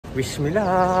Wish me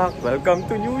luck! Welcome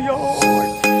to New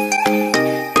York!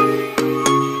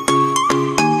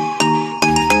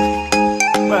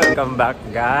 Welcome back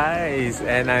guys!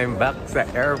 And I'm back sa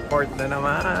airport na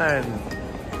naman!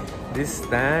 This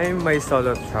time, may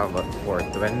solo travel for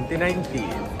 2019.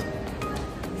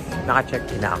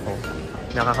 Naka-check-in na ako.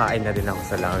 Nakakain na din ako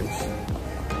sa lounge.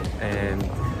 And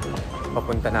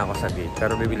papunta na ako sa gate.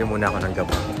 Pero bibili muna ako ng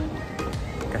gamot.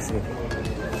 Kasi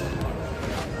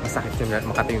masakit yung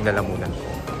makati yung lalamunan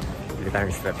ko. Bili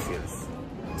tayong strepsils.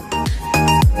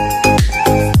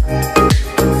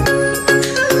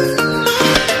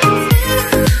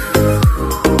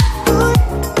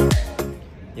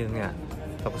 Yun nga.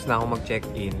 Tapos na ako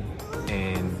mag-check-in.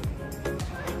 And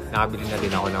nakabili na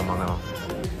din ako ng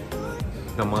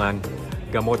mga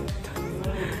gamot.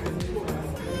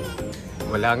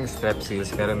 Walang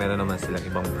strepsils pero meron naman silang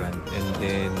ibang brand. And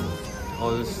then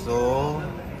also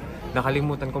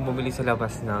nakalimutan kong bumili sa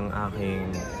labas ng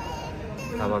aking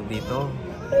tawag dito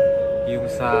yung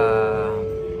sa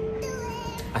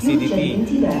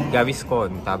acidity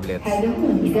Gaviscon tablets.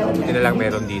 Buti na lang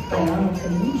meron dito.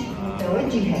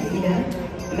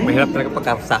 Mahirap talaga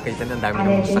pagkasakit yan. Ang dami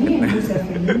naman sakit na.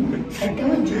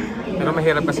 Pero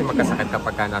mahirap kasi magkasakit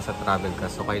kapag ka nasa travel ka.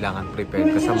 So kailangan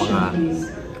prepared ka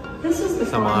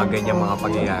sa mga ganyang mga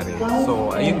pangyayari.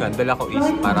 So ayun nga, dala ko is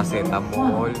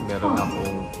paracetamol, meron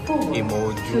akong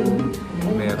Imodium,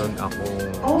 meron akong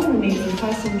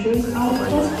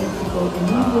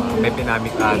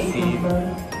mefenamic acid,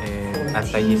 and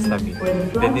antihistamine.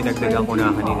 Then dinagdagan ko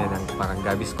na kanina ng parang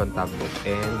Gaviscon tablet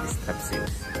and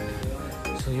strepsils.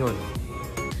 So yun,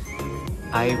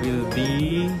 I will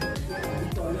be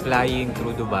flying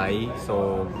through Dubai.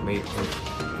 So may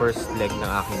first leg ng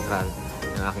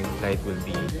aking flight will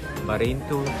be Bahrain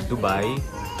to Dubai,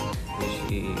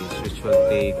 which will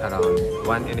take around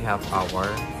 1.5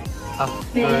 hours.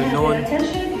 After noon,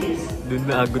 dun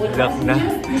na good luck na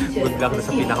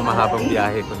sa pinakamahabang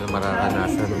biyahe ko na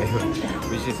mararanasan ngayon,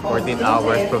 which is 14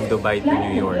 hours from Dubai to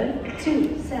New York.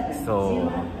 So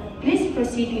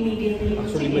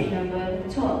actually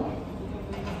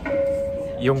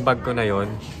yung bag ko na yon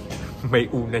may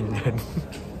unan yan.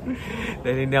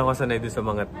 Dahil hindi ako sanay doon sa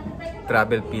mga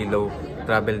travel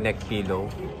neck pillow.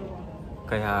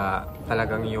 Kaya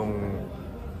talagang yung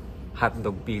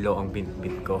hotdog pillow ang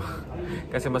binbit ko.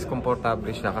 Kasi mas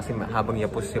komportable siya kasi habang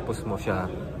yapos-yapos mo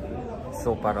siya.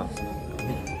 So parang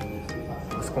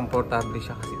mas komportable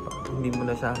siya kasi hindi mo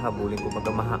na siya habulin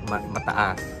kumbaga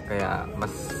mataas. Kaya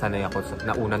mas sanay ako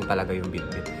naunan talaga yung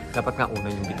bitbit. Dapat nga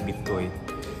unan yung bitbit ko eh.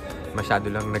 Masyado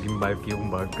lang naging bulky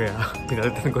yung bag kaya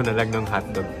pinalitan ko na lang ng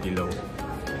hotdog pillow.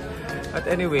 But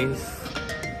anyways,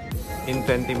 in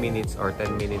 20 minutes or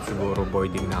 10 minutes siguro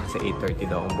boarding na kasi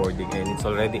 8:30 daw ang boarding and it's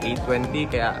already 8:20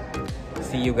 kaya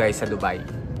see you guys sa Dubai.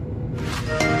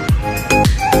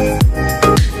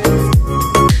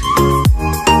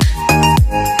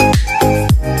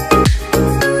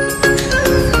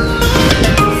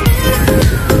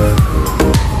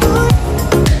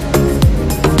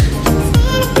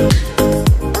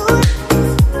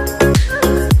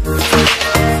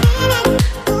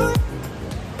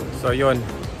 So yun,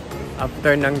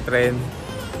 after ng tren,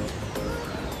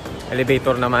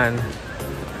 elevator naman.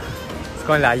 Mas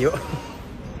kung layo.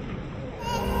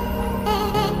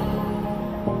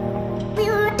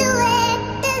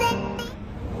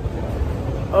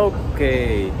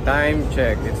 Okay, time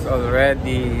check. It's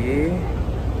already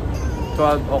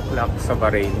 12 o'clock sa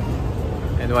Bahrain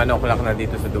and 1 o'clock na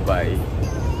dito sa Dubai.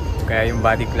 Kaya yung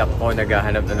body clock ko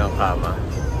naghahanap na ng kama.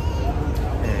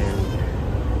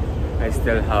 I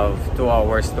still have 2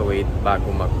 hours to wait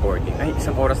bago mag-boarding. Ay,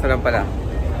 1 oras na lang pala.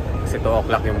 Kasi 2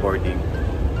 o'clock yung boarding.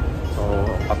 So,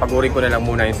 papagurin ko na lang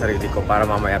muna yung sarili ko para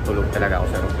mamaya tulog talaga ako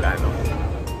sa aeroplano.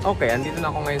 Okay, andito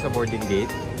na ako ngayon sa boarding gate.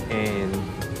 And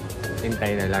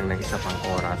hintay na lang ng 1 pang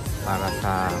oras para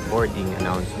sa boarding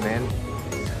announcement.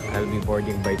 I'll be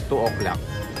boarding by 2 o'clock.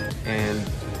 And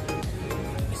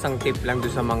isang tip lang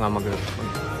doon sa mga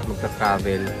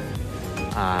magta-travel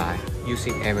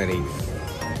using Emirates.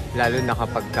 Lalo na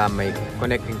kapag may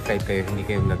connecting flight kayo, hindi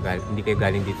kayo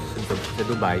galing dito sa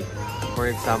Dubai.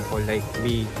 For example, like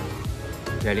me,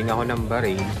 galing ako ng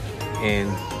Bahrain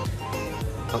and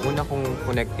ang una kong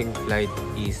connecting flight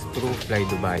is through Fly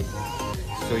Dubai.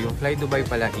 So yung Fly Dubai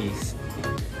pala is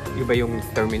iba yung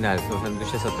terminal. So nandun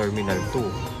siya sa Terminal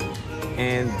 2.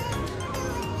 And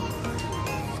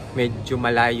medyo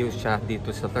malayo siya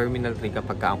dito sa Terminal 3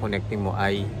 kapag ang connecting mo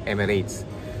ay Emirates.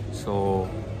 So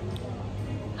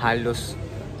halos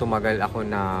tumagal ako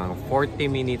ng 40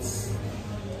 minutes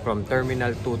from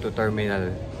Terminal 2 to Terminal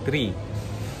 3.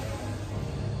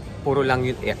 Puro lang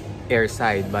yun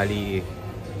airside, bali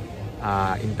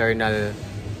internal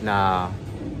na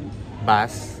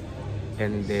bus,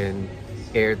 and then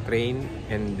air train,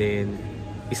 and then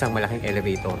isang malaking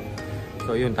elevator.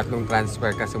 So yun, tatlong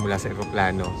transfer kasi mula sa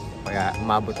eroplano. Kaya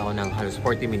umabot ako ng halos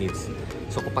 40 minutes.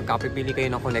 So kapag kapipili kayo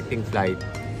ng connecting flight,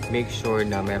 make sure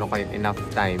na meron kayong enough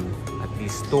time, at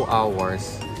least 2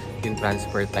 hours yung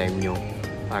transfer time nyo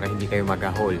para hindi kayo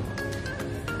mag-hold.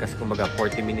 Kasi kumbaga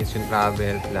 40 minutes yung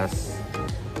travel plus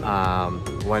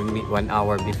 1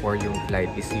 hour before yung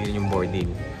flight is yun yung boarding.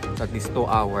 So at least 2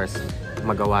 hours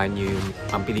magawa nyo yung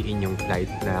ang piliin yung flight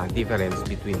na difference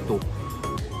between 2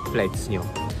 flights nyo.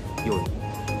 Yun.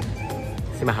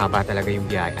 Kasi mahaba talaga yung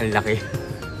biyahe. Ang laki.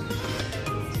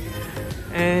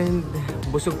 And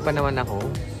busog pa naman ako.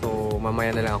 So mamaya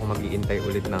na lang ako mag-iintay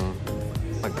ulit ng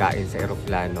pagkain sa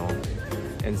eroplano.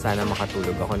 And sana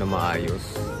makatulog ako na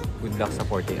maayos. Good luck sa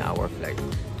 14-hour flight.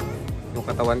 Yung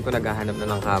katawan ko naghahanap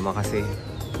na ng kama kasi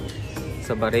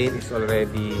sa Bahrain is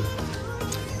already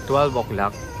 12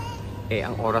 o'clock. Eh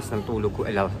ang oras ng tulog ko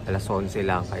alas 11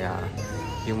 lang. Kaya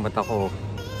yung mata ko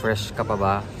fresh ka pa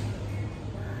ba?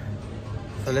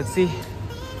 So let's see.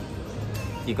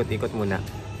 Ikot-ikot muna.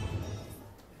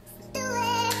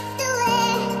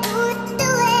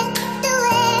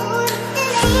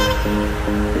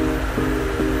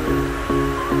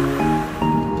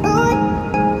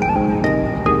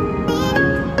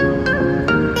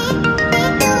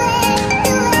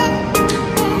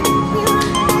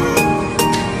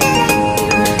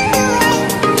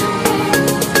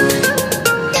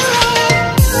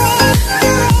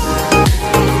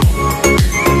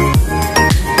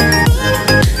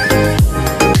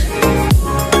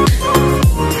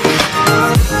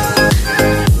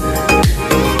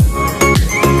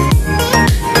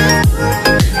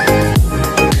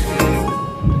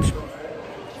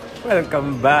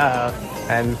 Welcome back!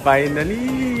 And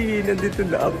finally, nandito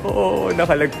na ako.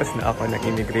 Nakalagpas na ako ng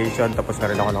immigration. Tapos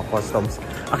na rin ako ng customs.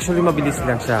 Actually, mabilis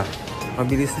lang siya.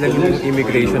 Mabilis lang yung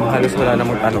immigration. Halos wala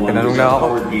namang tanong. Tinanong lang ako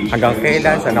hanggang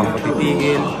kailan, saan ako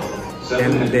titigil.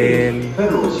 And then,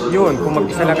 yun, kung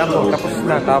mag-isa lang ako, tapos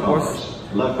na. Tapos,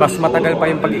 mas matagal pa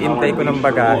yung pag-iintay ko ng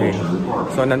bagahe.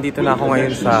 So, nandito na ako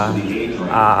ngayon sa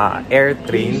air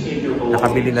train.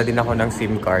 Nakabili na din ako ng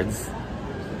SIM cards.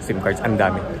 SIM cards, ang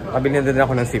dami. Nakabili na din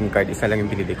ako ng SIM card. Isa lang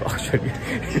yung binili ko actually.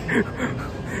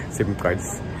 SIM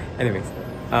cards. Anyways,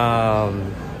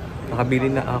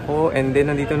 nakabili na ako. And then,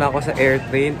 nandito na ako sa air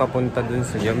train. Papunta dun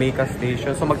sa Jamaica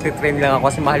Station. So, magte-train lang ako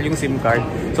kasi mahal yung SIM card.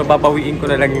 So, babawiin ko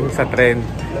na lang yung sa train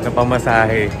na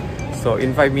pamasahe. So,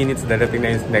 in 5 minutes, darating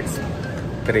na yung next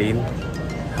train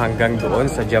hanggang doon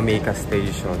sa Jamaica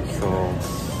Station. So,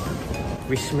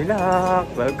 wish me luck!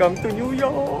 Welcome to New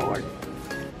York!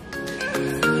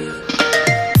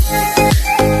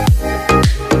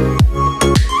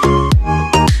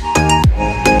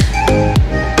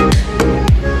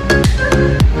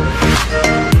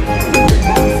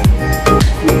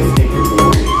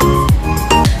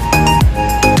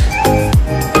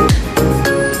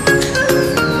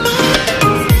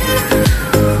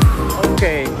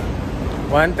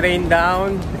 One train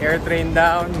down, air train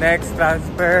down, next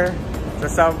transfer sa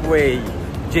subway.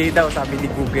 J daw sabi ni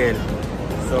Google.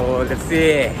 So let's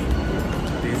see.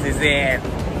 This is it.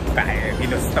 Kaya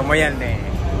ginusto mo yan eh.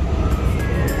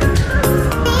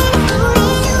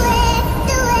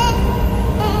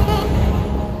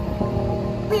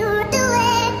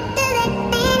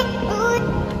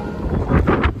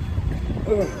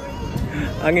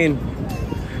 Angin.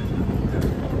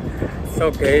 It's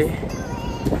okay.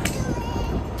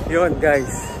 Yun guys,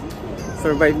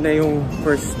 survive na yung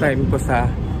first ride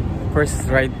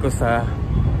ko sa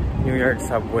New York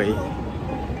subway.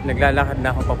 Naglalakad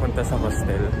na ako papunta sa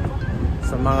hostel.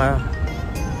 So mga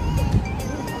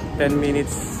 10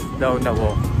 minutes daw na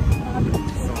walk.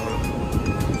 So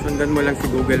sundan mo lang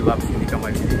si Google Maps, hindi ka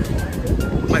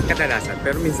maliligaw. Kadalasan,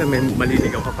 pero minsan may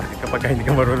maliligaw kapag hindi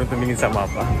ka marunong tumingin sa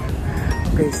mapa.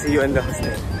 Okay, see you in the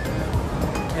hostel.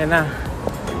 Yan na,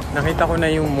 nakita ko na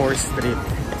yung Moore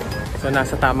Street. So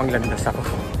nasa tamang landas ako.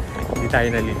 Hindi tayo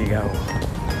naliligaw.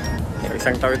 So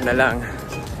isang tawid na lang,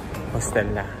 hostel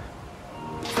na.